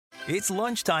It's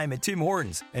lunchtime at Tim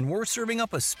Hortons, and we're serving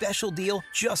up a special deal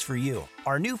just for you.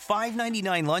 Our new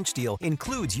 $5.99 lunch deal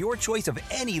includes your choice of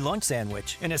any lunch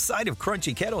sandwich and a side of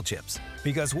crunchy kettle chips.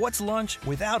 Because what's lunch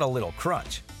without a little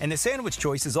crunch? And the sandwich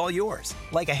choice is all yours,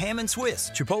 like a ham and Swiss,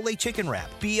 Chipotle chicken wrap,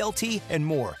 BLT, and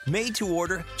more, made to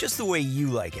order just the way you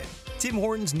like it. Tim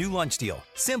Hortons' new lunch deal.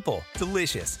 Simple,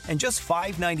 delicious, and just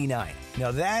 $5.99.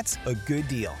 Now that's a good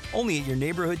deal. Only at your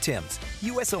neighborhood Tim's.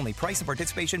 U.S. only. Price and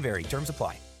participation vary. Terms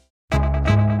apply.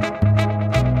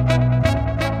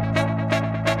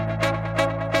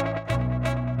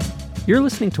 You're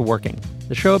listening to Working,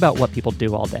 the show about what people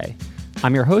do all day.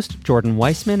 I'm your host, Jordan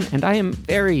Weissman, and I am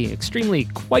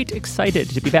quite excited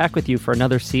to be back with you for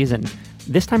another season.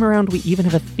 This time around, we even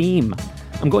have a theme.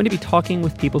 I'm going to be talking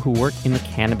with people who work in the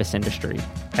cannabis industry,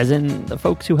 as in the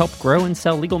folks who help grow and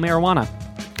sell legal marijuana,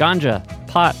 ganja,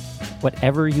 pot,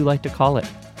 whatever you like to call it.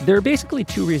 There are basically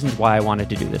two reasons why I wanted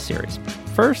to do this series.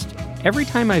 First, every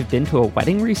time I've been to a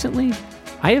wedding recently,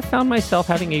 I have found myself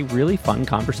having a really fun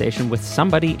conversation with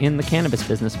somebody in the cannabis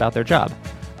business about their job.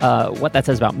 What that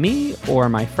says about me or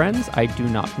my friends, I do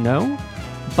not know,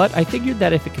 but I figured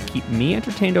that if it could keep me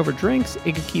entertained over drinks,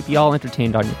 it could keep y'all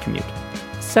entertained on your commute.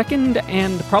 Second,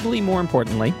 and probably more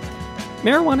importantly,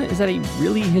 marijuana is at a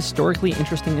really historically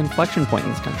interesting inflection point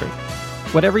in this country.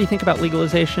 Whatever you think about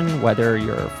legalization, whether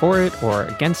you're for it or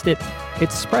against it,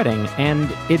 it's spreading, and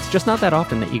it's just not that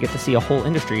often that you get to see a whole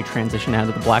industry transition out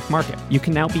of the black market. You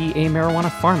can now be a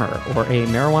marijuana farmer, or a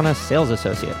marijuana sales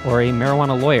associate, or a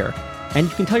marijuana lawyer, and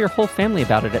you can tell your whole family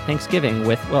about it at Thanksgiving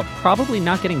with, well, probably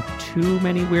not getting too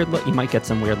many weird looks. You might get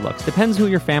some weird looks. Depends who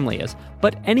your family is.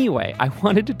 But anyway, I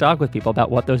wanted to talk with people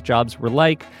about what those jobs were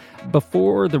like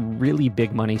before the really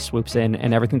big money swoops in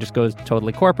and everything just goes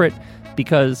totally corporate,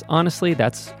 because honestly,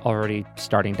 that's already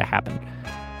starting to happen.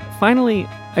 Finally,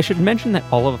 I should mention that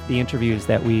all of the interviews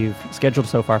that we've scheduled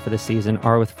so far for this season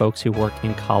are with folks who work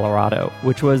in Colorado,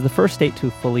 which was the first state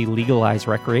to fully legalize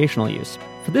recreational use.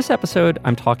 For this episode,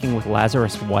 I'm talking with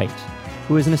Lazarus White,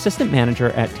 who is an assistant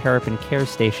manager at Terrapin Care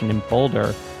Station in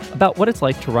Boulder, about what it's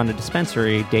like to run a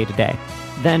dispensary day to day.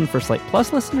 Then, for Slate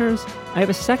Plus listeners, I have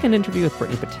a second interview with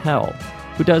Brittany Patel,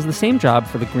 who does the same job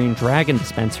for the Green Dragon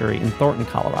dispensary in Thornton,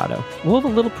 Colorado. We'll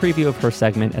have a little preview of her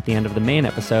segment at the end of the main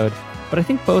episode, but I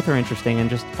think both are interesting and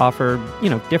just offer,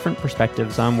 different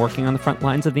perspectives on working on the front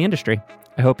lines of the industry.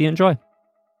 I hope you enjoy.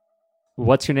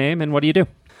 What's your name and what do you do?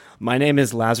 My name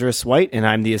is Lazarus White, and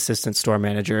I'm the assistant store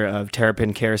manager of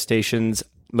Terrapin Care Station's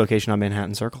location on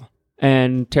Manhattan Circle.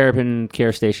 And Terrapin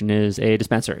Care Station is a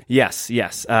dispensary? Yes.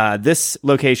 This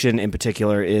location in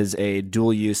particular is a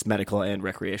dual-use medical and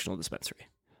recreational dispensary.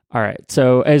 All right.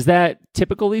 So is that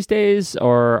typical these days,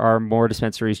 or are more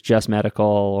dispensaries just medical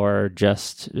or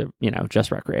just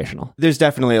recreational? There's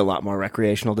definitely a lot more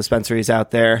recreational dispensaries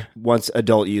out there. Once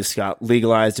adult use got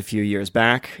legalized a few years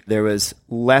back, there was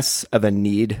less of a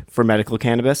need for medical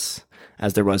cannabis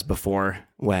as there was before,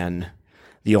 when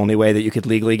the only way that you could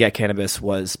legally get cannabis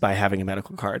was by having a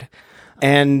medical card.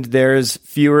 And there's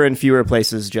fewer and fewer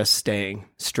places just staying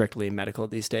strictly medical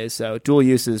these days. So dual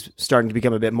use is starting to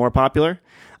become a bit more popular.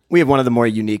 We have one of the more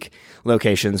unique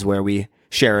locations where we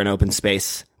share an open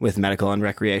space with medical and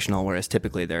recreational, whereas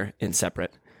typically they're in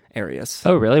separate areas.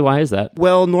 Oh, really? Why is that?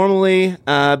 Well, normally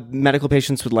medical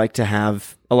patients would like to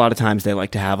have, a lot of times they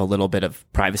like to have a little bit of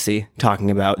privacy talking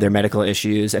about their medical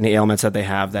issues and the ailments that they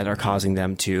have that are causing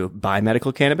them to buy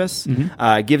medical cannabis.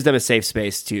 It gives them a safe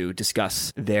space to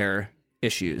discuss their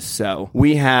issues. So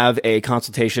we have a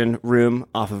consultation room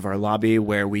off of our lobby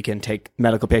where we can take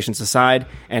medical patients aside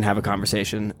and have a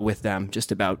conversation with them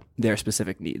just about their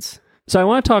specific needs. So I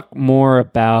want to talk more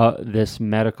about this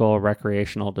medical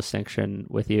recreational distinction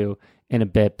with you in a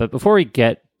bit. But before we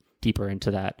get deeper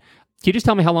into that, can you just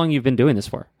tell me how long you've been doing this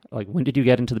for? Like, when did you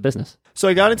get into the business? So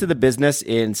I got into the business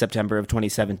in September of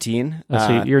 2017.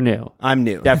 So you're new. I'm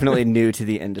new. Definitely new to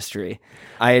the industry.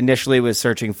 I initially was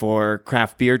searching for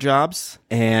craft beer jobs,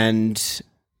 and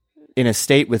in a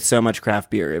state with so much craft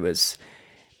beer, it was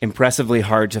impressively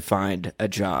hard to find a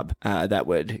job that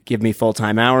would give me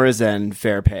full-time hours and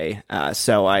fair pay.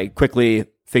 So I quickly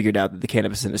figured out that the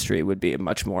cannabis industry would be a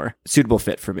much more suitable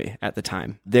fit for me at the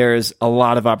time. There's a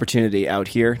lot of opportunity out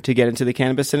here to get into the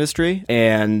cannabis industry,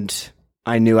 and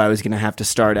I knew I was going to have to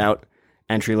start out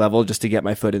entry level just to get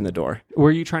my foot in the door.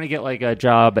 Were you trying to get like a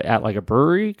job at like a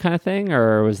brewery kind of thing,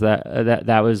 or was that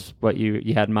was what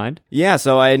you had in mind? Yeah,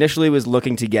 so I initially was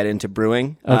looking to get into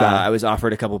brewing. Okay. I was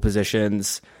offered a couple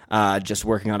positions just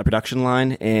working on a production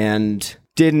line, and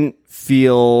didn't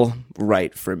feel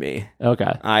right for me.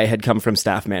 Okay. I had come from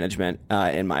staff management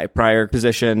in my prior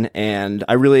position, and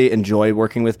I really enjoy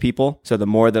working with people. So the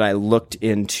more that I looked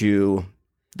into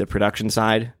the production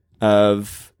side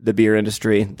of the beer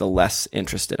industry, the less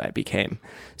interested I became.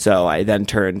 So I then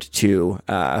turned to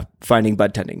finding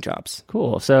bud tending jobs.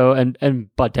 Cool. So,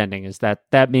 and bud tending,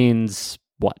 that means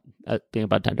what? Being a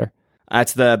bud tender?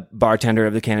 That's the bartender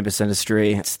of the cannabis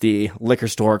industry. It's the liquor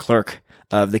store clerk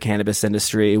of the cannabis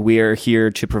industry. We are here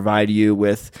to provide you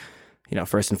with,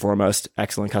 first and foremost,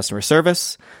 excellent customer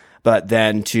service, but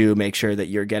then to make sure that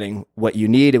you're getting what you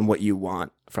need and what you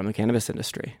want from the cannabis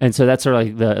industry. And so that's sort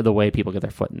of like the way people get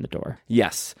their foot in the door.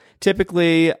 Yes.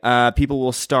 Typically, people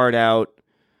will start out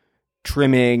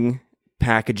trimming,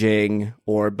 packaging,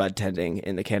 or bud tending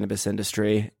in the cannabis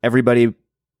industry. Everybody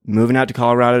moving out to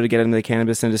Colorado to get into the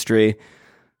cannabis industry,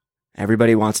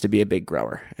 everybody wants to be a big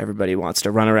grower. Everybody wants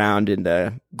to run around in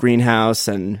the greenhouse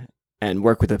and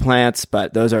work with the plants,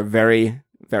 but those are very,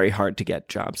 very hard to get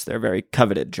jobs. They're very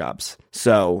coveted jobs.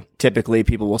 So typically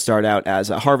people will start out as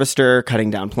a harvester,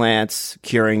 cutting down plants,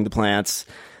 curing the plants,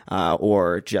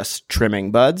 or just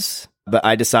trimming buds. But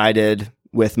I decided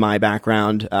with my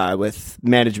background with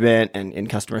management and in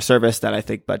customer service that I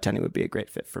think bud tending would be a great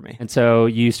fit for me. And so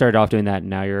you started off doing that and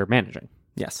now you're managing.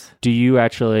 Yes. Do you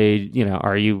actually,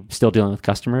 are you still dealing with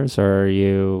customers or are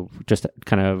you just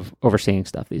kind of overseeing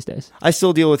stuff these days? I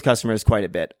still deal with customers quite a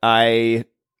bit. I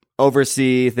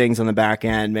oversee things on the back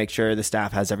end, make sure the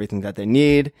staff has everything that they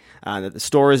need, that the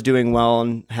store is doing well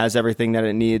and has everything that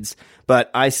it needs. But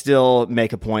I still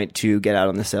make a point to get out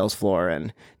on the sales floor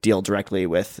and deal directly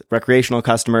with recreational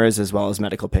customers as well as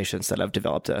medical patients that I've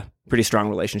developed a pretty strong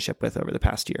relationship with over the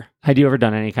past year. Had you ever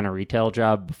done any kind of retail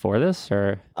job before this,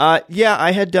 or? Yeah,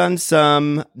 I had done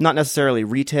some, not necessarily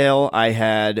retail. I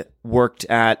had worked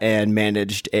at and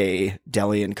managed a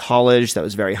deli in college that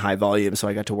was very high volume, so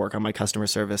I got to work on my customer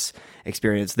service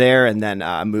experience there, and then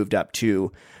moved up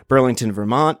to Burlington,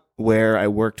 Vermont, where I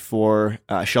worked for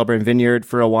Shelburne Vineyard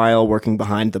for a while, working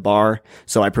behind the bar.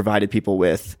 So I provided people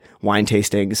with wine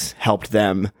tastings, helped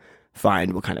them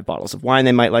find what kind of bottles of wine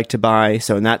they might like to buy.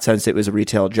 So in that sense, it was a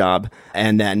retail job,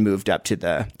 and then moved up to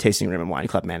the tasting room and wine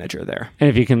club manager there. And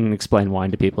if you can explain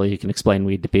wine to people, you can explain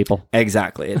weed to people.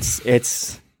 Exactly.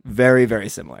 It's very, very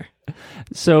similar.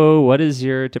 So what is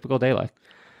your typical day like?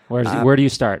 Where do you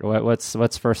start?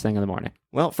 What's first thing in the morning?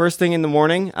 Well, first thing in the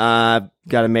morning, got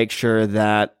to make sure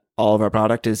that all of our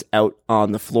product is out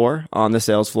on the floor, on the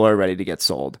sales floor, ready to get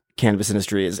sold. Cannabis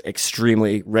industry is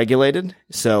extremely regulated,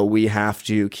 so we have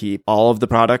to keep all of the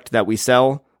product that we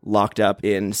sell locked up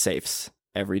in safes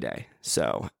every day.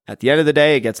 So at the end of the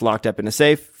day, it gets locked up in a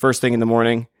safe. First thing in the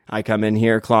morning, I come in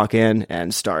here, clock in,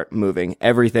 and start moving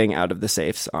everything out of the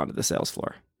safes onto the sales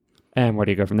floor. And where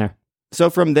do you go from there? So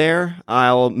from there,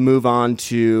 I'll move on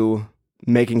to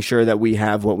making sure that we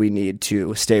have what we need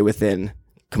to stay within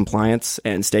compliance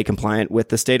and stay compliant with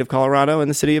the state of Colorado and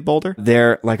the city of Boulder.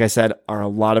 There, like I said, are a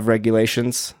lot of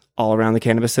regulations all around the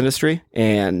cannabis industry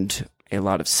and a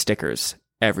lot of stickers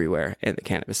everywhere in the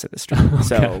cannabis industry. Okay.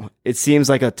 So it seems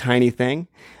like a tiny thing,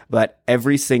 but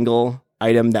every single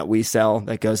item that we sell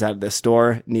that goes out of the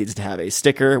store needs to have a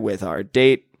sticker with our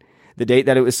date, the date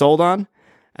that it was sold on,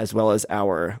 as well as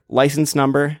our license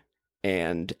number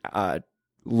and our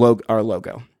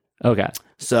logo. Okay.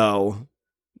 So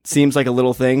seems like a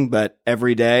little thing, but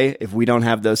every day, if we don't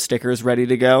have those stickers ready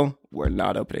to go, we're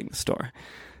not opening the store.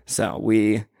 So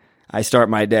I start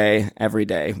my day every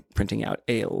day printing out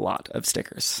a lot of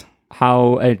stickers.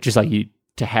 How, just like you,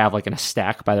 to have like in a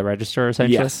stack by the register,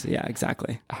 essentially? Yes, yeah,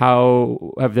 exactly.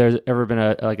 How, have there ever been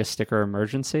a sticker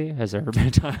emergency? Has there ever been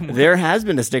a time? There has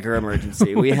been a sticker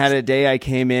emergency. We had a day I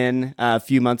came in a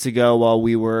few months ago while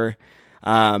we were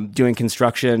doing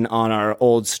construction on our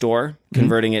old store,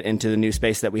 converting it into the new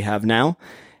space that we have now.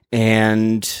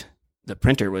 And the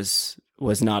printer was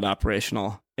not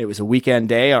operational. It was a weekend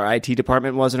day. Our IT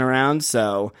department wasn't around.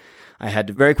 So I had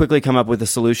to very quickly come up with a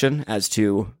solution as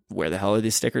to where the hell are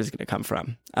these stickers going to come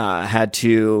from. I had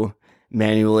to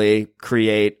manually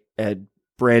create a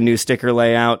brand new sticker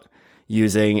layout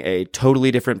using a totally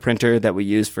different printer that we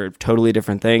use for totally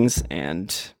different things, and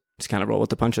just kind of roll with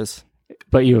the punches.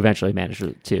 But you eventually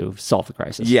managed to solve the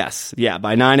crisis. Yes. Yeah.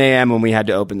 By 9 a.m. when we had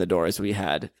to open the doors, we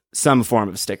had some form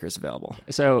of stickers available.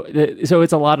 So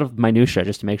it's a lot of minutia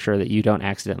just to make sure that you don't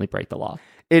accidentally break the law.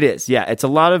 It is. Yeah. It's a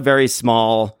lot of very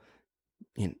small,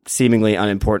 seemingly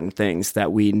unimportant things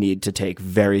that we need to take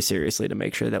very seriously to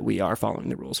make sure that we are following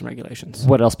the rules and regulations.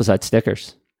 What else besides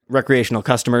stickers? Recreational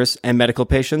customers and medical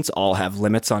patients all have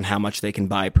limits on how much they can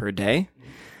buy per day.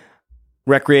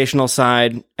 Recreational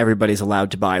side, everybody's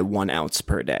allowed to buy 1 ounce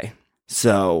per day.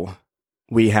 So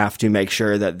we have to make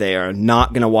sure that they are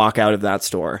not going to walk out of that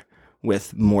store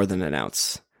with more than 1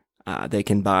 ounce. They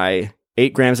can buy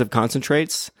 8 grams of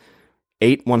concentrates,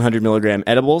 8 100 milligram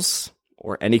edibles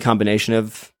or any combination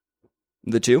of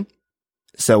the two.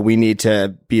 So we need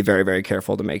to be very, very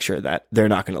careful to make sure that they're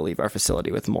not going to leave our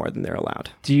facility with more than they're allowed.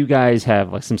 Do you guys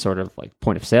have like some sort of like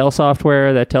point of sale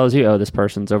software that tells you, oh, this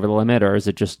person's over the limit? Or is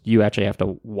it just you actually have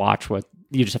to watch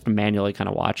you just have to manually kind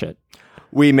of watch it?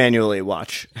 We manually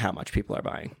watch how much people are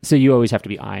buying. So you always have to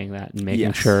be eyeing that and making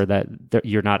Yes. sure that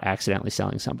you're not accidentally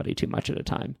selling somebody too much at a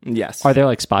time. Yes. Are there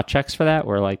like spot checks for that?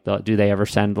 Where like, do they ever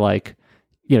send like,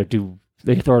 do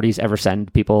the authorities ever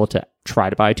send people to try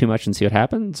to buy too much and see what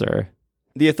happens? Or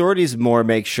The authorities more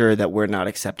make sure that we're not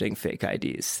accepting fake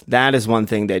IDs. That is one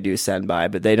thing they do send by,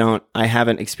 but I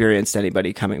haven't experienced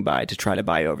anybody coming by to try to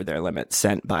buy over their limit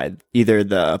sent by either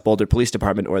the Boulder Police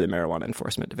Department or the Marijuana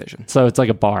Enforcement Division. so it's like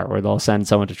a bar where they'll send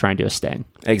someone to try and do a sting.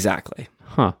 Exactly.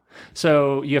 Huh.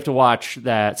 So you have to watch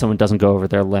that someone doesn't go over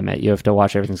their limit. You have to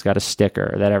watch everything's got a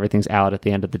sticker, that everything's out at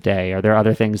the end of the day. Are there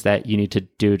other things that you need to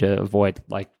do to avoid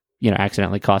like,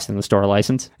 accidentally costing the store a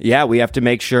license? Yeah, we have to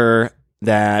make sure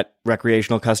that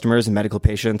recreational customers and medical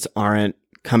patients aren't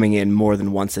coming in more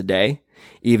than once a day.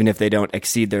 Even if they don't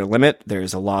exceed their limit,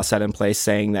 there's a law set in place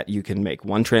saying that you can make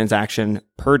one transaction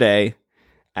per day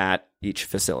at each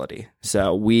facility.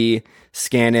 So we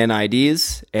scan in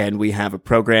IDs and we have a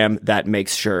program that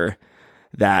makes sure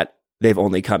that they've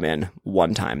only come in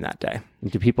one time that day.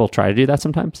 Do people try to do that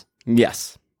sometimes?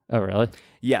 Yes. Oh, really?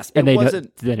 Yes. And It do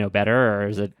wasn't. they know better, or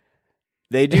is it?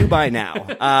 They do by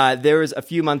now. There was a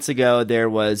few months ago, there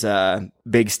was a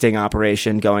big sting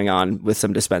operation going on with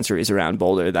some dispensaries around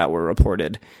Boulder that were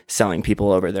reported selling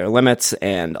people over their limits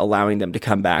and allowing them to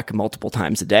come back multiple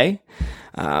times a day.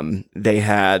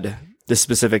 This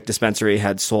specific dispensary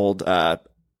had sold a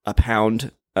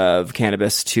pound of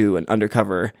cannabis to an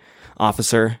undercover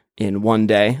officer in one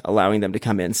day, allowing them to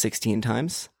come in 16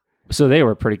 times. So they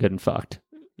were pretty good and fucked.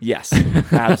 Yes,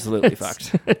 absolutely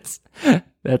fucked.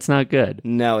 That's not good.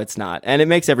 No, it's not. And it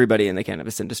makes everybody in the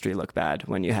cannabis industry look bad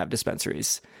when you have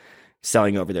dispensaries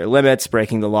selling over their limits,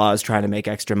 breaking the laws, trying to make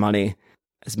extra money.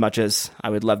 As much as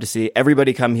I would love to see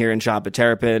everybody come here and shop at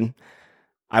Terrapin,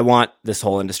 I want this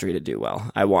whole industry to do well.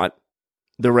 I want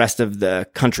the rest of the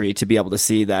country to be able to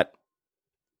see that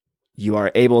you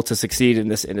are able to succeed in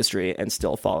this industry and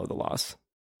still follow the laws.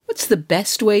 What's the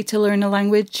best way to learn a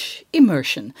language?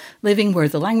 Immersion, living where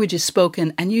the language is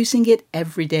spoken and using it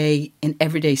every day in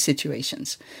everyday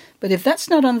situations. But if that's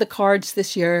not on the cards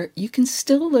this year, you can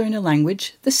still learn a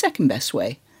language the second best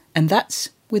way, and that's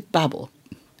with Babbel.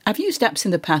 I've used apps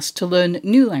in the past to learn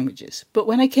new languages, but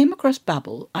when I came across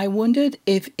Babbel, I wondered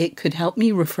if it could help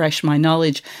me refresh my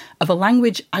knowledge of a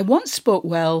language I once spoke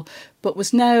well, but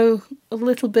was now a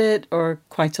little bit or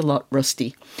quite a lot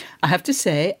rusty. I have to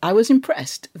say, I was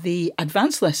impressed. The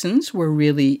advanced lessons were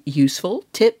really useful,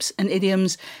 tips and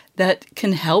idioms that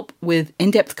can help with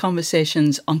in-depth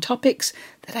conversations on topics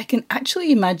that I can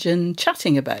actually imagine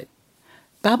chatting about.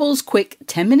 Babbel's quick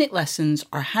 10-minute lessons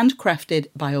are handcrafted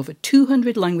by over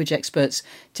 200 language experts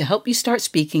to help you start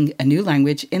speaking a new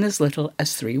language in as little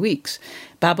as 3 weeks.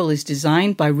 Babbel is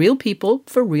designed by real people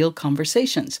for real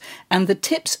conversations, and the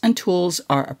tips and tools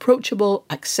are approachable,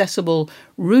 accessible,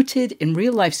 rooted in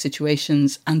real-life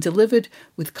situations, and delivered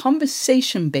with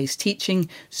conversation-based teaching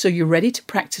so you're ready to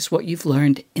practice what you've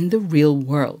learned in the real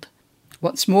world.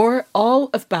 What's more,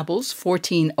 all of Babbel's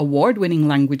 14 award-winning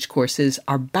language courses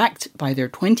are backed by their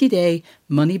 20-day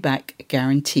money-back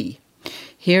guarantee.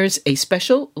 Here's a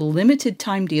special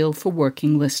limited-time deal for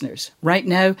working listeners. Right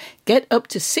now, get up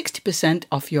to 60%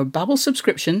 off your Babbel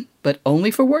subscription, but only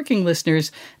for working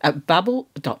listeners at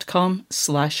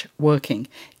babbel.com/working.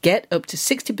 Get up to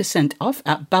 60% off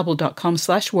at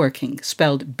babbel.com/working,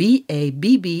 spelled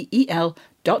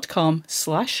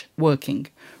BABBEL.com/working.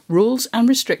 Rules and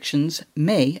restrictions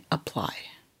may apply.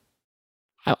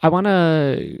 I want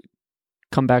to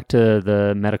come back to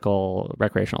the medical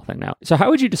recreational thing now. So how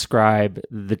would you describe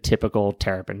the typical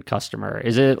Terrapin customer?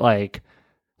 Is it like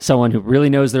someone who really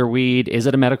knows their weed? Is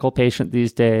it a medical patient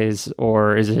these days?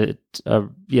 Or is it a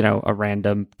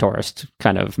random tourist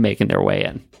kind of making their way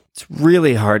in? It's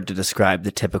really hard to describe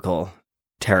the typical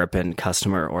Terrapin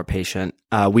customer or patient.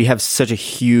 We have such a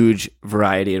huge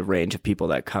variety and range of people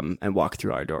that come and walk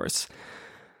through our doors.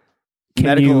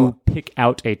 Can you pick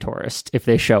out a tourist if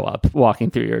they show up walking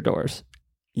through your doors?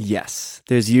 Yes.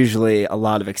 There's usually a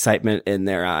lot of excitement in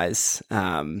their eyes.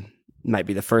 Might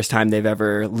be the first time they've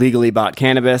ever legally bought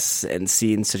cannabis and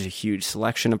seen such a huge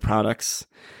selection of products.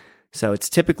 So it's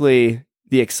typically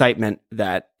the excitement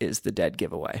that is the dead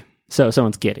giveaway. So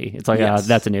someone's giddy. It's like, Yes.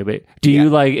 that's a new bit. Do you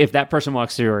like, if that person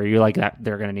walks through, are you like that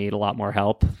they're going to need a lot more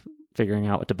help figuring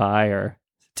out what to buy? Or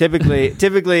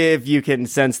Typically, if you can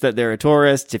sense that they're a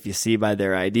tourist, if you see by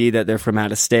their ID that they're from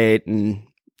out of state, and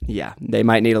yeah, they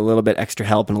might need a little bit extra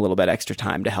help and a little bit extra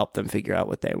time to help them figure out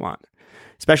what they want.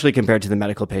 Especially compared to the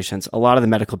medical patients. A lot of the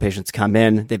medical patients come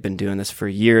in, they've been doing this for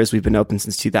years. We've been open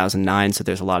since 2009, so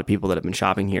there's a lot of people that have been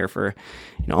shopping here for,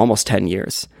 almost 10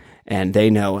 years, and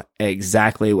they know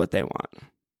exactly what they want.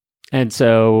 And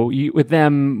so with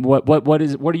them, what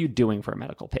are you doing for a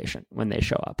medical patient when they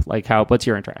show up? Like what's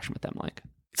your interaction with them like?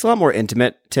 It's a lot more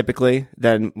intimate typically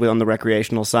than on the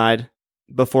recreational side.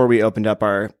 Before we opened up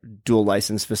our dual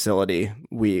license facility,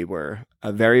 we were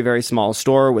a very, very small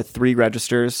store with 3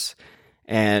 registers.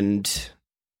 And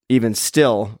even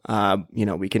still,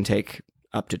 we can take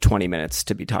up to 20 minutes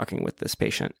to be talking with this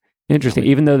patient. Interesting.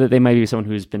 Even though that they might be someone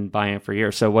who's been buying it for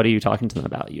years. So what are you talking to them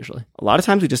about usually? A lot of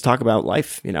times we just talk about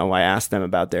life. I ask them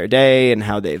about their day and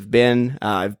how they've been.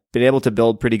 I've been able to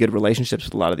build pretty good relationships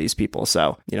with a lot of these people.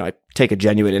 So, I take a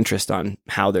genuine interest on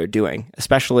how they're doing,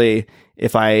 especially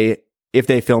if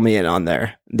they fill me in on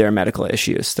their medical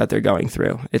issues that they're going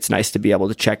through. It's nice to be able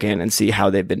to check in and see how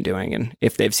they've been doing. And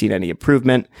if they've seen any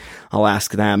improvement, I'll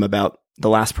ask them about the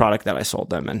last product that I sold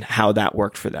them and how that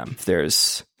worked for them. If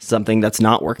there's something that's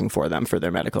not working for them for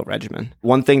their medical regimen.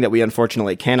 One thing that we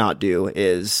unfortunately cannot do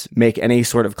is make any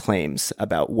sort of claims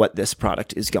about what this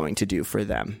product is going to do for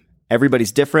them.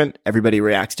 Everybody's different. Everybody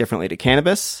reacts differently to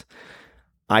cannabis.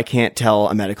 I can't tell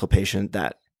a medical patient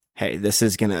that, hey, this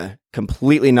is going to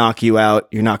completely knock you out.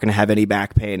 You're not going to have any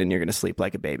back pain and you're going to sleep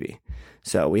like a baby.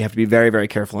 So we have to be very, very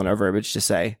careful in our verbiage to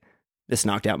say, this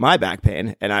knocked out my back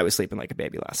pain and I was sleeping like a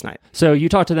baby last night. So you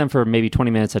talk to them for maybe 20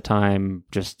 minutes at a time,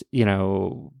 just,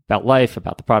 about life,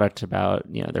 about the product, about,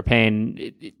 their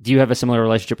pain. Do you have a similar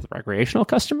relationship with recreational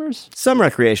customers? Some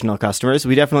recreational customers.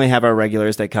 We definitely have our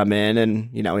regulars that come in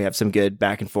and, we have some good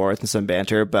back and forth and some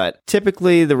banter, but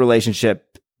typically the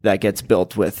relationship that gets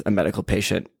built with a medical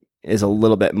patient is a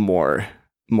little bit more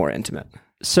intimate.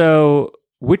 So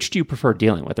which do you prefer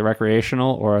dealing with, the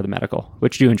recreational or the medical?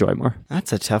 Which do you enjoy more?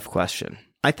 That's a tough question.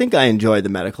 I think I enjoy the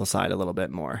medical side a little bit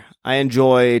more. I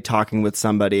enjoy talking with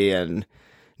somebody and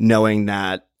knowing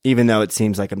that even though it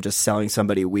seems like I'm just selling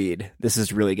somebody weed, this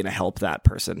is really going to help that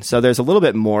person. So there's a little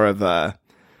bit more of a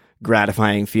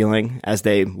gratifying feeling as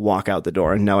they walk out the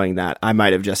door, knowing that I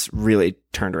might have just really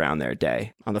turned around their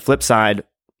day. On the flip side,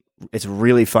 it's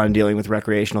really fun dealing with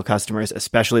recreational customers,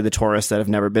 especially the tourists that have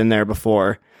never been there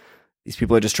before. These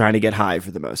people are just trying to get high for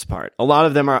the most part. A lot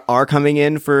of them are coming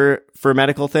in for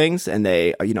medical things, and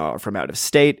they are from out of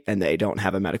state, and they don't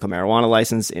have a medical marijuana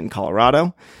license in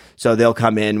Colorado. So they'll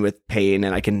come in with pain,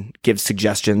 and I can give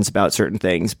suggestions about certain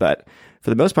things. But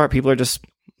for the most part, people are just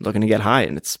looking to get high,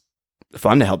 and it's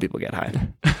fun to help people get high.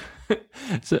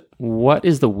 So what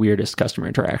is the weirdest customer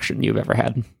interaction you've ever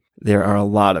had? There are a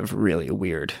lot of really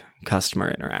weird customer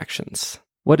interactions.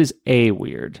 What is a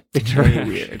weird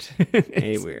interaction?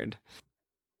 A weird.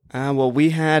 Well, we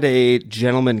had a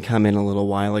gentleman come in a little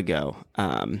while ago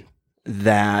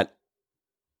that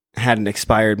had an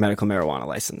expired medical marijuana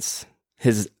license.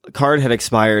 His card had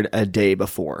expired a day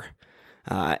before,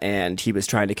 and he was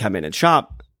trying to come in and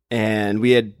shop, and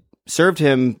we had served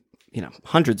him,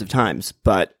 hundreds of times,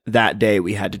 but that day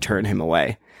we had to turn him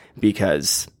away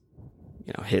because,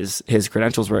 his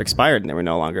credentials were expired and they were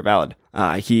no longer valid.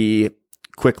 He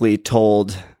quickly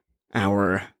told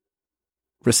our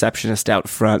receptionist out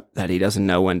front that he doesn't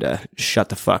know when to shut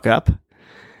the fuck up,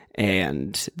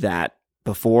 and that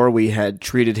before we had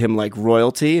treated him like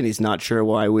royalty, and he's not sure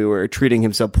why we were treating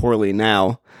him so poorly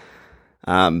now.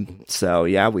 So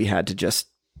yeah, we had to just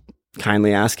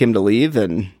kindly ask him to leave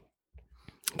and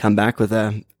come back with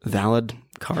a valid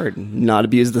card and not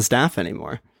abuse the staff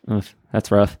anymore. Oof,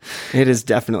 that's rough. It is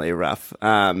definitely rough.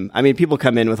 People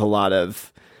come in with a lot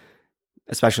of,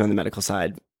 especially on the medical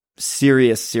side,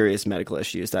 serious medical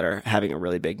issues that are having a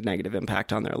really big negative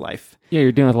impact on their life. Yeah,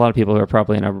 you're dealing with a lot of people who are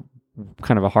probably in a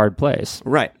kind of a hard place.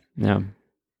 Right. Yeah.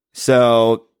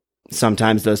 So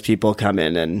sometimes those people come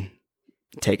in and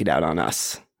take it out on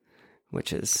us,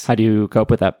 which is... How do you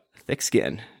cope with that? Thick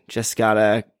skin. Just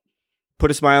gotta put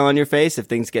a smile on your face. If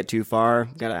things get too far,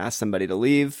 gotta ask somebody to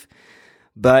leave.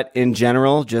 But in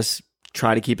general, just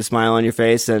try to keep a smile on your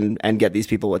face and get these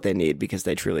people what they need, because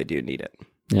they truly do need it.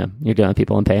 Yeah, you're dealing with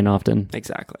people in pain often.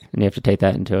 Exactly. And you have to take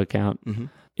that into account. Mm-hmm.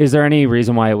 Is there any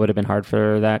reason why it would have been hard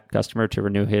for that customer to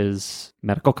renew his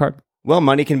medical card? Well,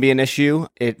 money can be an issue.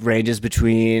 It ranges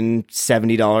between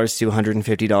 $70 to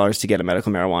 $150 to get a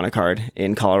medical marijuana card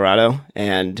in Colorado.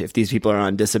 And if these people are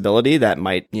on disability, that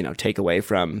might, take away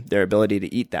from their ability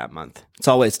to eat that month. It's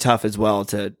always tough as well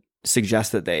to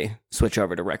suggest that they switch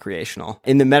over to recreational.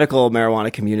 In the medical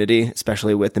marijuana community,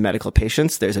 especially with the medical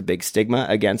patients, there's a big stigma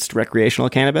against recreational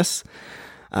cannabis.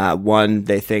 One,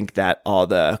 they think that all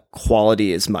the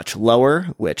quality is much lower,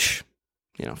 which,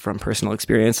 from personal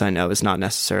experience, I know is not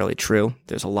necessarily true.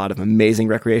 There's a lot of amazing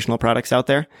recreational products out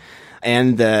there.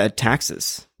 And the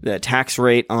taxes. The tax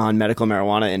rate on medical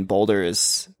marijuana in Boulder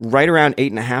is right around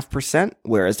 8.5%,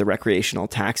 whereas the recreational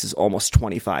tax is almost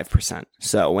 25%.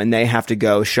 So when they have to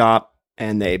go shop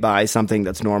and they buy something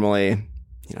that's normally,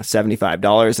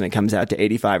 $75 and it comes out to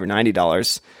 $85 or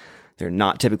 $90, they're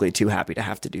not typically too happy to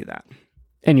have to do that.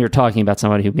 And you're talking about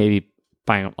somebody who may be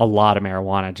buying a lot of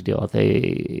marijuana to deal with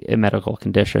a medical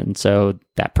condition. So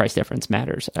that price difference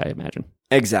matters, I imagine.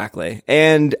 Exactly.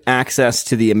 And access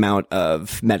to the amount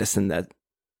of medicine that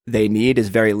they need is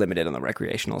very limited on the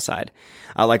recreational side.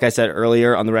 Like I said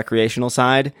earlier, on the recreational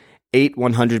side, 8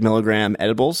 100 milligram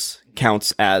edibles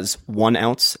counts as 1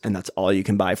 ounce, and that's all you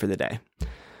can buy for the day.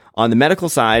 On the medical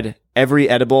side, every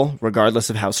edible, regardless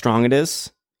of how strong it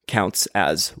is, counts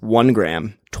as 1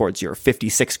 gram towards your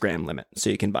 56 gram limit.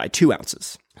 So you can buy 2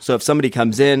 ounces. So if somebody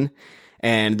comes in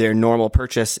and their normal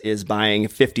purchase is buying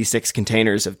 56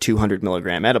 containers of 200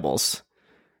 milligram edibles,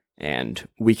 and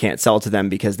we can't sell to them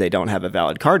because they don't have a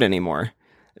valid card anymore,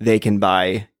 they can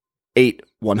buy 8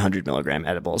 100 milligram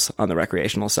edibles on the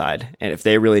recreational side. And if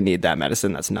they really need that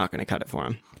medicine, that's not going to cut it for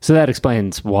them. So that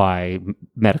explains why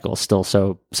medical is still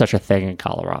such a thing in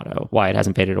Colorado, why it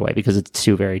hasn't faded away, because it's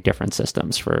 2 very different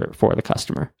systems for the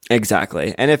customer.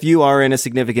 Exactly. And if you are in a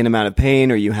significant amount of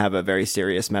pain or you have a very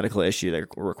serious medical issue that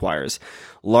requires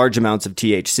large amounts of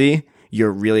THC, you're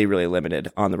really, really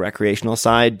limited on the recreational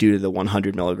side due to the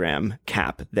 100 milligram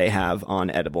cap they have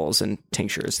on edibles and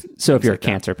tinctures. So if you're a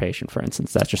cancer patient, for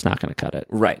instance, that's just not going to cut it.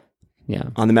 Right. Yeah.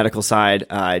 On the medical side,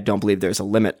 I don't believe there's a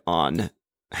limit on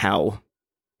how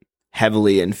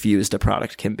heavily infused a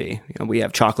product can be. We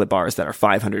have chocolate bars that are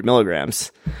 500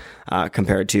 milligrams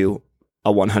compared to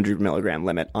a 100 milligram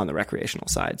limit on the recreational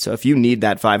side. So if you need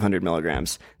that 500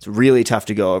 milligrams, it's really tough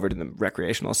to go over to the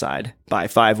recreational side, buy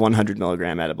 5 100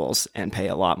 milligram edibles, and pay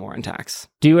a lot more in tax.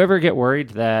 Do you ever get worried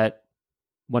that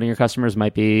one of your customers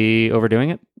might be overdoing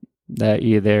it? That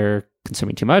they're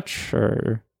consuming too much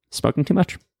or smoking too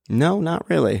much? No, not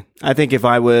really. I think if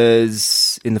I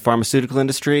was in the pharmaceutical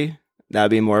industry, that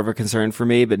would be more of a concern for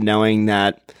me. But knowing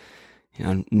that,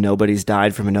 nobody's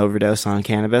died from an overdose on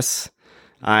cannabis,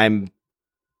 I'm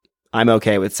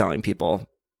okay with selling people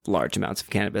large amounts of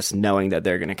cannabis, knowing that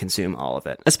they're going to consume all of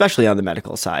it, especially on the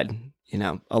medical side.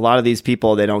 A lot of these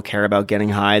people, they don't care about getting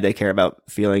high. They care about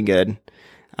feeling good,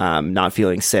 not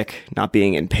feeling sick, not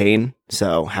being in pain.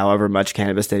 So however much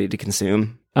cannabis they need to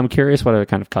consume. I'm curious what other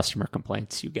kind of customer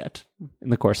complaints you get in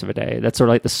the course of a day. That's sort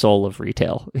of like the soul of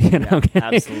retail,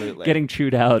 absolutely. Getting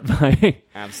chewed out by.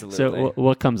 Absolutely. So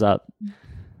what comes up?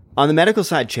 On the medical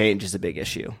side, change is a big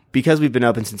issue. Because we've been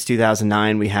open since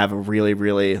 2009, we have a really,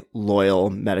 really loyal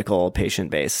medical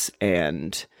patient base.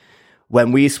 And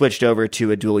when we switched over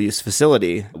to a dual-use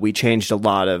facility, we changed a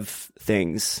lot of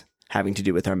things having to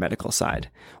do with our medical side.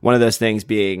 One of those things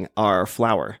being our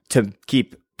flower. To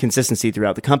keep consistency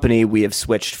throughout the company, we have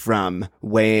switched from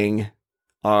weighing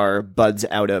our buds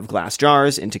out of glass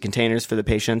jars into containers for the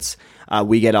patients.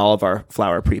 We get all of our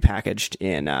flower prepackaged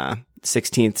in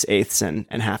 16ths, eighths, and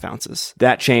half ounces.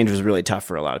 That change was really tough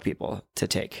for a lot of people to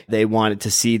take. They wanted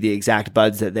to see the exact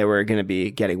buds that they were going to be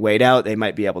getting weighed out. They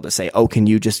might be able to say, oh, can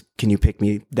you pick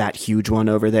me that huge one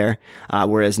over there?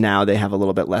 Whereas now they have a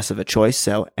little bit less of a choice.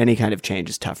 So any kind of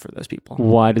change is tough for those people.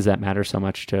 Why does that matter so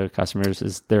much to customers?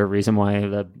 Is there a reason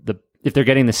why if they're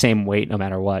getting the same weight no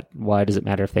matter what, why does it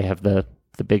matter if they have the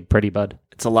big pretty bud?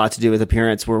 It's a lot to do with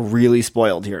appearance. We're really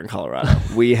spoiled here in Colorado.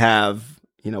 We have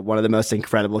one of the most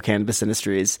incredible cannabis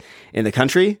industries in the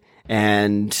country,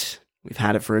 and we've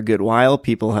had it for a good while.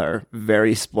 People are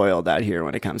very spoiled out here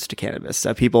when it comes to cannabis.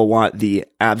 So people want the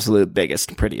absolute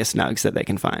biggest, prettiest nugs that they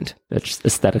can find. That's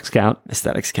aesthetics count?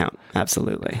 Aesthetics count,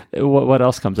 absolutely. What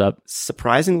else comes up?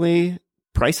 Surprisingly,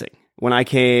 pricing. When I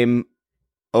came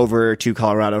over to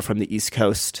Colorado from the East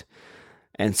Coast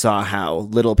and saw how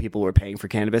little people were paying for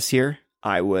cannabis here,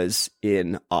 I was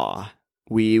in awe.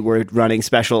 We were running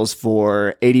specials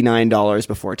for $89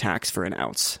 before tax for an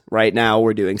ounce. Right now,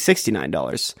 we're doing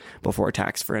 $69 before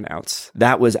tax for an ounce.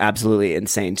 That was absolutely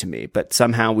insane to me. But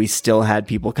somehow we still had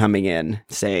people coming in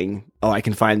saying, oh, I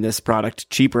can find this product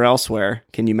cheaper elsewhere.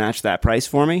 Can you match that price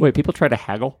for me? Wait, people try to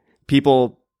haggle?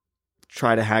 People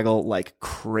try to haggle like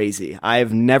crazy.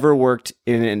 I've never worked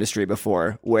in an industry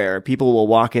before where people will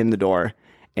walk in the door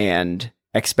and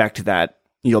expect that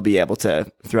you'll be able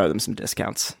to throw them some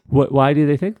discounts. Why do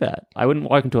they think that? I wouldn't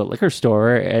walk into a liquor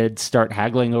store and start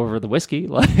haggling over the whiskey.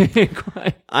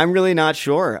 Why? I'm really not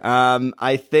sure.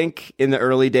 I think in the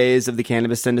early days of the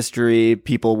cannabis industry,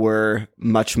 people were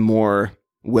much more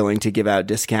willing to give out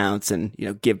discounts and,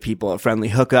 give people a friendly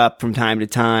hookup from time to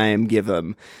time, give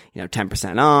them,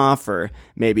 10% off, or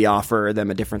maybe offer them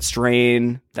a different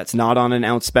strain that's not on an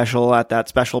ounce special at that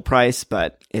special price.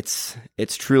 But it's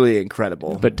truly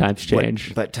incredible. But times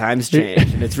change. But times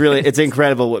change. And it's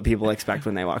incredible what people expect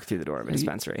when they walk through the door of a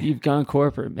dispensary. You've gone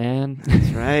corporate, man.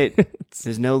 That's right.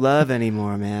 There's no love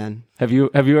anymore, man. Have you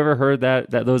ever heard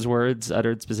that those words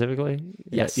uttered specifically?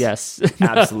 Yes. Yes.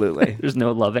 Absolutely. There's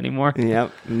no love anymore.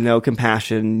 Yep. No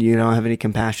compassion. You don't have any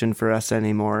compassion for us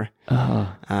anymore.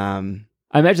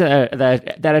 I imagine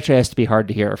that actually has to be hard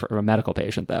to hear for a medical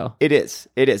patient, though. It is.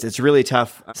 It's really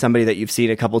tough. Somebody that you've seen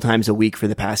a couple times a week for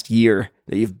the past year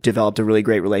that you've developed a really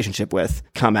great relationship with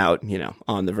come out,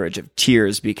 on the verge of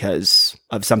tears because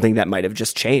of something that might have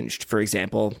just changed. For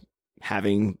example,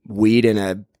 having weed in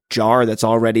a jar that's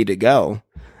all ready to go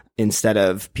instead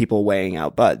of people weighing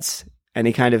out buds.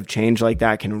 Any kind of change like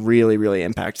that can really, really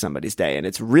impact somebody's day. And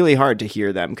it's really hard to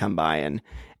hear them come by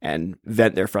and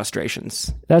vent their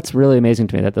frustrations. That's really amazing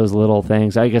to me, that those little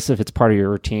things, I guess if it's part of your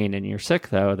routine and you're sick,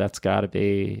 though, that's got to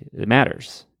be, it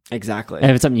matters. Exactly. And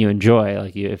if it's something you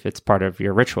enjoy, if it's part of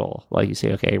your ritual, like you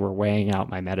say, okay, we're weighing out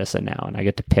my medicine now and I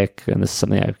get to pick, and this is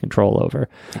something I have control over.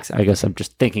 Exactly. I guess I'm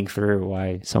just thinking through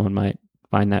why someone might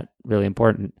find that really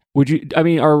important.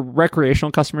 Are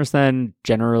recreational customers then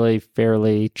generally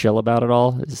fairly chill about it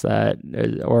all?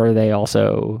 Or are they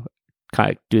also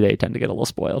do they tend to get a little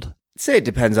spoiled? I'd say it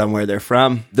depends on where they're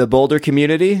from. The Boulder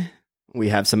community, we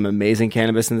have some amazing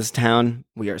cannabis in this town.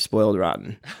 We are spoiled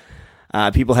rotten.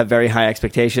 People have very high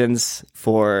expectations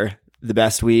for the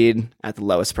best weed at the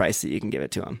lowest price that you can give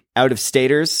it to them.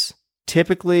 Out-of-staters,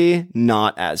 typically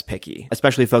not as picky,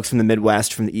 especially folks from the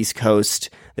Midwest, from the East Coast.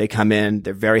 They come in,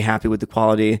 they're very happy with the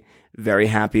quality, very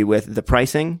happy with the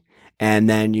pricing. And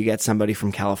then you get somebody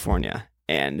from California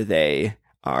and they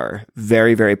are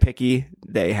very, very picky.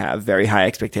 They have very high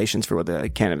expectations for what the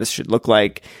cannabis should look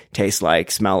like, taste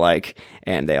like, smell like,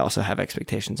 and they also have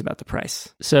expectations about the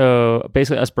price. So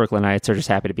basically us Brooklynites are just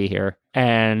happy to be here,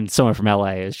 and someone from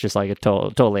LA is just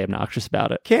totally obnoxious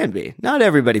about it. Can be. Not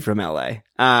everybody from LA.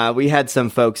 We had some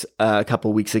folks a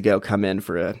couple weeks ago come in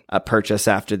for a purchase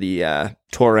after the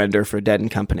tour ender for Dead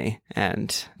 & Company,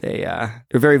 and they're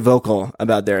very vocal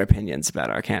about their opinions about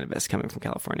our cannabis coming from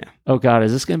California. Oh God,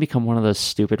 is this going to become one of those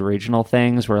stupid regional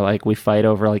things where we fight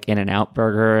over In-N-Out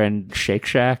Burger and Shake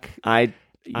Shack? I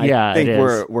think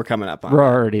we're coming up on We're that.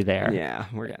 already there. Yeah,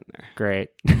 we're getting there. Great.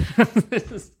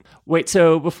 Wait,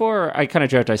 so before I kind of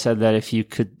joked, I said that if you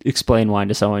could explain wine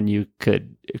to someone, you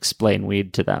could explain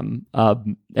weed to them.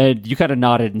 And you kind of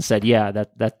nodded and said, yeah,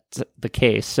 that's the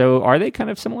case. So are they kind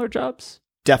of similar jobs?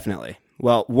 Definitely.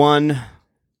 Well, one,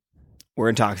 we're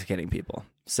intoxicating people.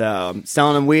 So I'm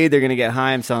selling them weed, they're going to get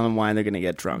high. I'm selling them wine, they're going to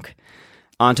get drunk.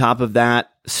 On top of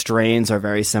that, strains are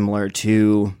very similar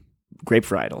to grape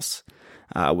varietals.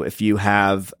 If you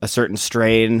have a certain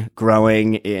strain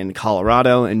growing in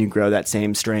Colorado and you grow that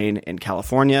same strain in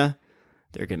California,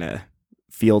 they're going to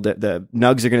feel the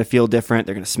nugs are going to feel different.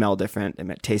 They're going to smell different. They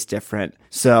might taste different.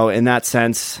 So in that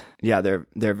sense, yeah,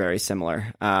 they're very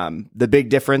similar. The big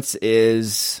difference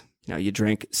is, you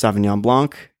drink Sauvignon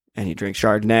Blanc and you drink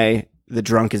Chardonnay, the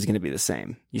drunk is going to be the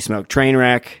same. You smoke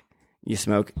Trainwreck, you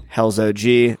smoke Hell's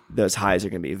OG, those highs are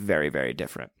going to be very, very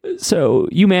different. So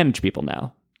you manage people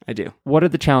now. I do. What are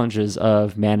the challenges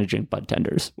of managing bud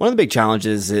tenders? One of the big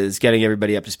challenges is getting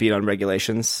everybody up to speed on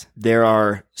regulations. There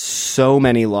are so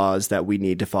many laws that we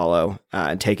need to follow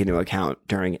and take into account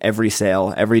during every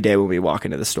sale. Every day when we walk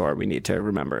into the store, we need to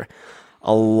remember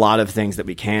a lot of things that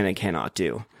we can and cannot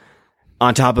do.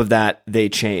 On top of that, they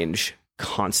change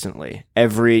constantly.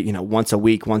 Once a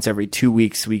week, once every 2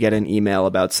 weeks, we get an email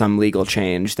about some legal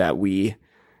change that we,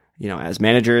 as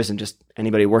managers and just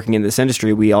anybody working in this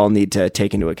industry, we all need to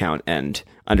take into account and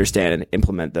understand and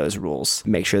implement those rules.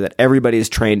 Make sure that everybody is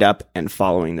trained up and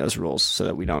following those rules so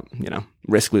that we don't,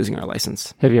 risk losing our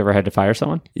license. Have you ever had to fire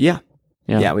someone? Yeah,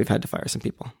 we've had to fire some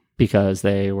people. Because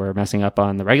they were messing up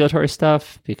on the regulatory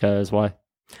stuff? Because why?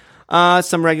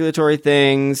 Some regulatory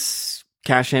things,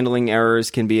 cash handling errors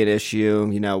can be an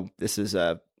issue. This is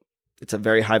it's a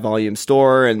very high volume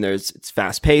store and it's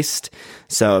fast paced.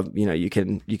 So, you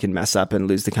can mess up and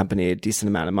lose the company a decent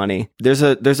amount of money. There's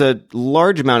a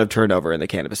large amount of turnover in the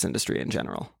cannabis industry in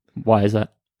general. Why is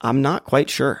that? I'm not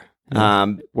quite sure.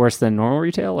 Worse than normal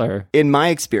retail, or? In my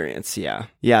experience, yeah.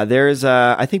 Yeah, there's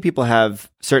I think people have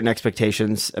certain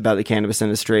expectations about the cannabis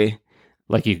industry.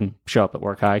 Like you can show up at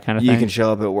work high kind of You thing? can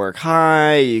show up at work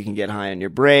high. You can get high on your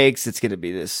breaks. It's going to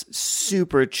be this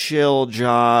super chill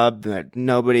job that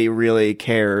nobody really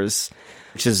cares,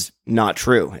 which is not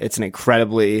true. It's an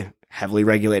incredibly heavily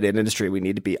regulated industry. We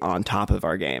need to be on top of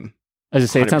our game. As I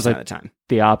say, it sounds 100% of like the time.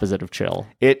 the opposite of chill.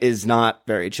 It is not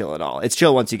very chill at all. It's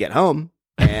chill once you get home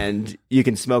and you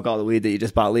can smoke all the weed that you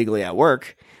just bought legally at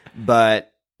work.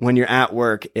 But when you're at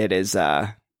work, it is,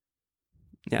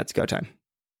 it's go time.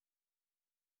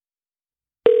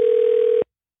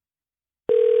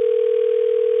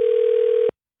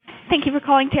 Thank you for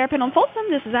calling Terrapin on Folsom.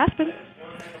 This is Aspen.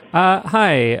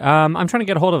 Hi. I'm trying to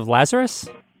get a hold of Lazarus.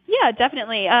 Yeah,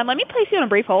 definitely. Let me place you on a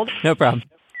brief hold. No problem.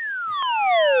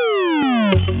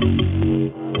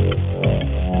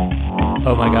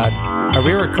 Oh my God. Are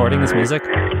we recording this music?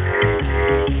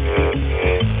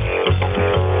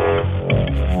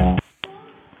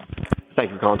 Thank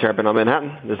you for calling Terrapin on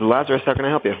Manhattan. This is Lazarus. How can I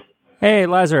help you? Hey,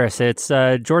 Lazarus. It's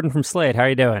Jordan from Slate. How are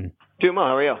you doing? Doing well.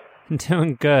 How are you? I'm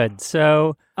doing good.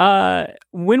 So,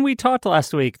 when we talked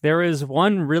last week, there was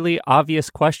one really obvious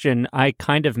question I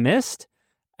kind of missed,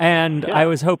 and I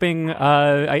was hoping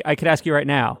I could ask you right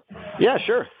now. Yeah,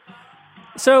 sure.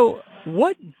 So,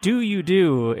 what do you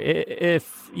do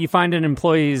if you find an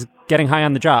employee's getting high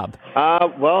on the job?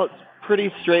 Well, it's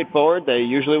pretty straightforward. They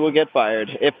usually will get fired.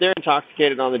 If they're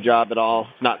intoxicated on the job at all,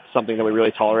 it's not something that we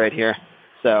really tolerate here.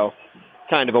 So,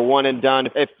 kind of a one and done.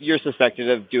 If you're suspected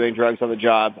of doing drugs on the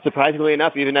job, surprisingly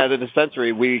enough, even at a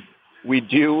dispensary, we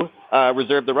do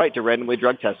reserve the right to randomly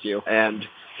drug test you. And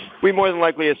we more than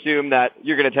likely assume that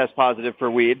you're going to test positive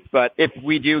for weed. But if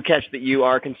we do catch that you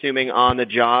are consuming on the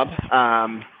job,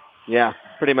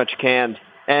 pretty much canned.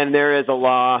 And there is a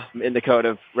law in the Code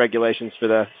of Regulations for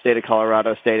the state of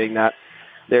Colorado stating that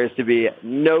there is to be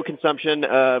no consumption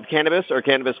of cannabis or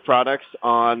cannabis products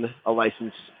on a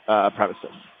licensed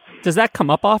premises. Does that come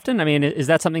up often? I mean, is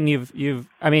that something have you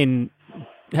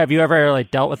ever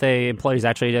dealt with a employee who's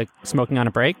actually smoking on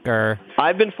a break? Or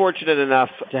I've been fortunate enough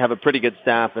to have a pretty good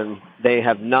staff, and they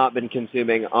have not been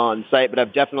consuming on site, but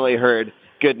I've definitely heard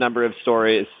good number of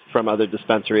stories from other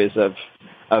dispensaries of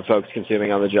folks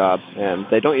consuming on the job, and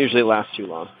they don't usually last too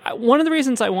long. One of the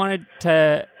reasons I wanted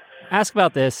to ask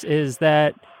about this is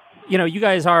that, you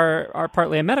guys are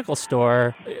partly a medical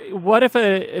store. What if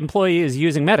an employee is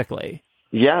using medically?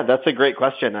 Yeah, that's a great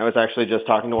question. I was actually just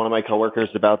talking to one of my coworkers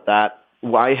about that.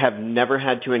 I have never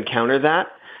had to encounter that.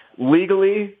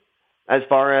 Legally, as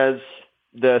far as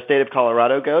the state of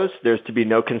Colorado goes, there's to be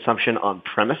no consumption on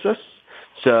premises.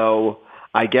 So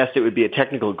I guess it would be a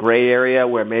technical gray area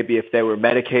where maybe if they were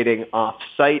medicating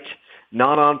off-site,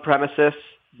 not on premises,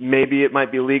 maybe it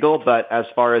might be legal. But as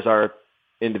far as our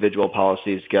individual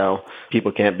policies go,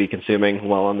 people can't be consuming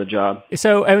while on the job.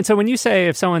 So when you say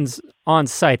if someone's on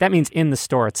site, that means in the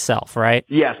store itself, right?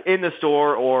 Yes, in the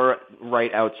store or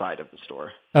right outside of the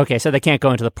store. Okay, so they can't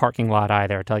go into the parking lot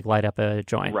either to light up a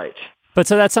joint. Right. But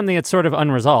so that's something that's sort of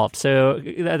unresolved. So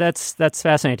that's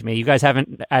fascinating to me. You guys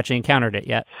haven't actually encountered it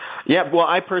yet. Yeah, well,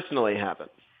 I personally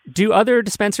haven't. Do other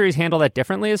dispensaries handle that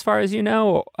differently as far as you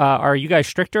know? Are you guys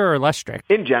stricter or less strict?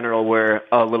 In general, we're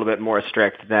a little bit more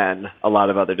strict than a lot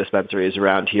of other dispensaries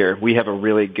around here. We have a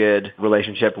really good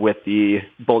relationship with the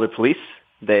Boulder Police.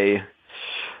 They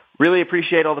really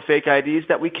appreciate all the fake IDs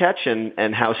that we catch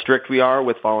and how strict we are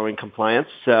with following compliance.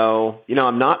 So,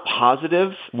 I'm not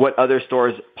positive what other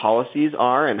stores' policies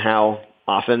are and how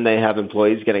often they have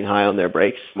employees getting high on their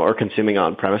breaks or consuming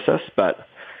on premises, but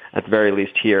at the very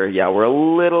least here, we're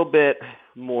a little bit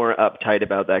more uptight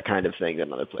about that kind of thing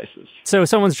than other places. So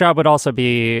someone's job would also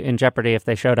be in jeopardy if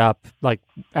they showed up,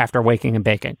 after waking and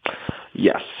baking?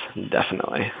 Yes,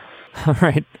 definitely. All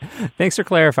right. Thanks for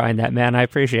clarifying that, man. I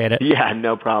appreciate it. Yeah,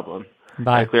 no problem.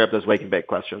 Bye. I clear up those wake and bake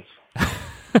questions.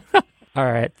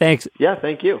 All right. Thanks. Yeah,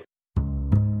 thank you.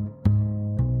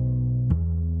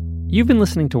 You've been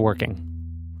listening to Working.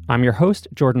 I'm your host,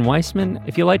 Jordan Weissman.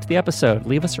 If you liked the episode,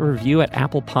 leave us a review at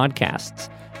Apple Podcasts.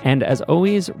 And as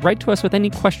always, write to us with any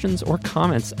questions or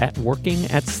comments at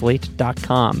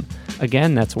working@slate.com.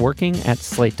 Again, that's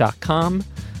working@slate.com.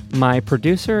 My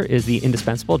producer is the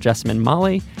indispensable Jessamine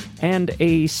Molly, and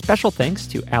a special thanks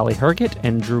to Allie Herget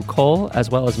and Drew Cole, as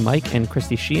well as Mike and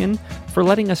Christy Sheehan, for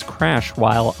letting us crash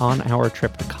while on our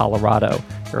trip to Colorado.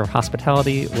 Your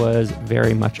hospitality was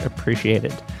very much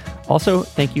appreciated. Also,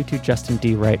 thank you to Justin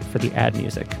D. Wright for the ad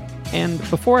music. And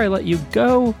before I let you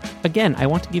go, again, I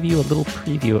want to give you a little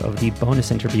preview of the bonus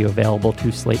interview available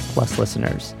to Slate Plus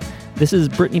listeners. This is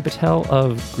Brittany Patel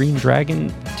of Green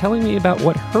Dragon telling me about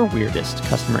what her weirdest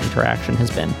customer interaction has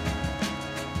been.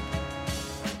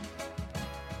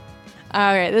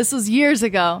 All right, this was years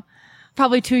ago.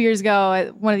 probably 2 years ago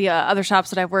at one of the other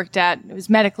shops that I've worked at. It was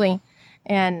medically.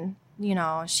 And, you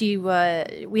know,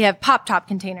 we have pop-top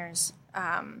containers,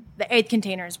 the 8th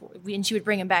containers, and she would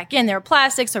bring them back in. They were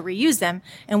plastic, so reuse them.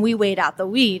 And we weighed out the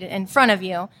weed in front of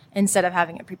you instead of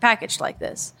having it prepackaged like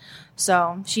this.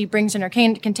 So she brings in her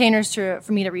containers for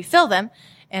me to refill them.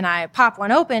 And I pop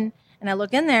one open and I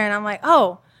look in there and I'm like,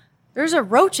 oh, there's a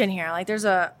roach in here. Like there's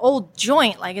a old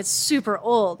joint. Like it's super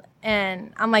old.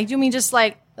 And I'm like, do you mean just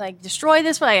like destroy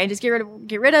this? Like I just get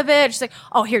rid of it. She's like,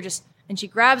 oh, here, just, and she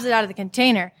grabs it out of the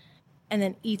container and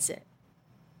then eats it.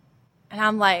 And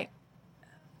I'm like,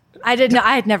 I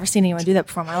had never seen anyone do that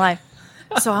before in my life.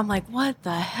 So I'm like, what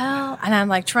the hell? And I'm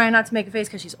like trying not to make a face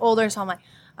because she's older. So I'm like,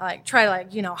 I try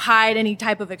to hide any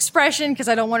type of expression because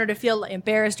I don't want her to feel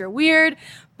embarrassed or weird.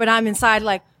 But I'm inside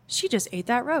like, she just ate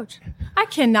that roach. I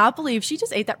cannot believe she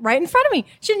just ate that right in front of me.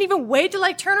 She didn't even wait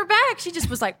to turn her back. She just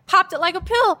was popped it like a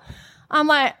pill. I'm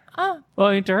like, oh. Well,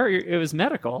 I mean, to her, it was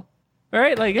medical,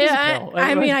 right? Like, it was a pill.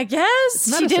 I mean, I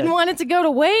guess she didn't want it to go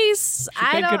to waste. She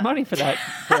paid good money for that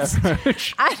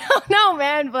roach. I don't know,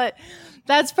 man, but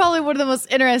that's probably one of the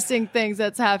most interesting things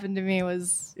that's happened to me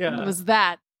was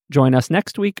that. Join us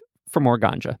next week for more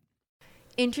ganja.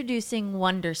 Introducing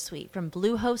Wondersuite from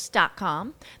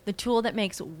Bluehost.com, the tool that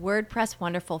makes WordPress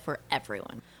wonderful for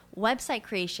everyone. Website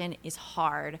creation is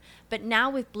hard, but now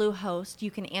with Bluehost,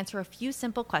 you can answer a few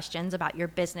simple questions about your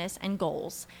business and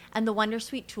goals, and the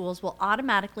Wondersuite tools will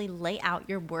automatically lay out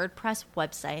your WordPress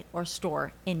website or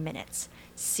store in minutes.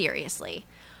 Seriously.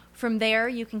 From there,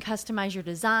 you can customize your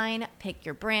design, pick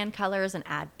your brand colors, and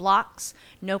add blocks.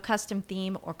 No custom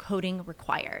theme or coding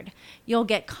required. You'll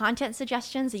get content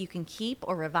suggestions that you can keep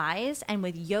or revise, and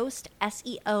with Yoast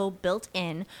SEO built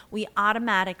in, we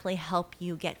automatically help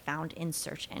you get found in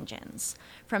search engines.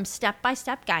 From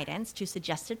step-by-step guidance to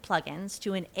suggested plugins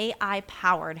to an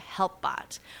AI-powered help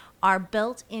bot, our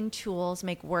built-in tools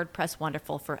make WordPress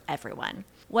wonderful for everyone.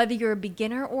 Whether you're a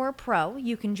beginner or a pro,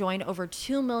 you can join over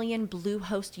 2 million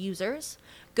Bluehost users.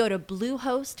 Go to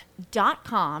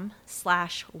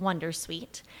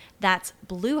bluehost.com/wondersuite. That's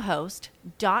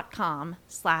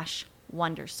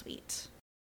bluehost.com/wondersuite.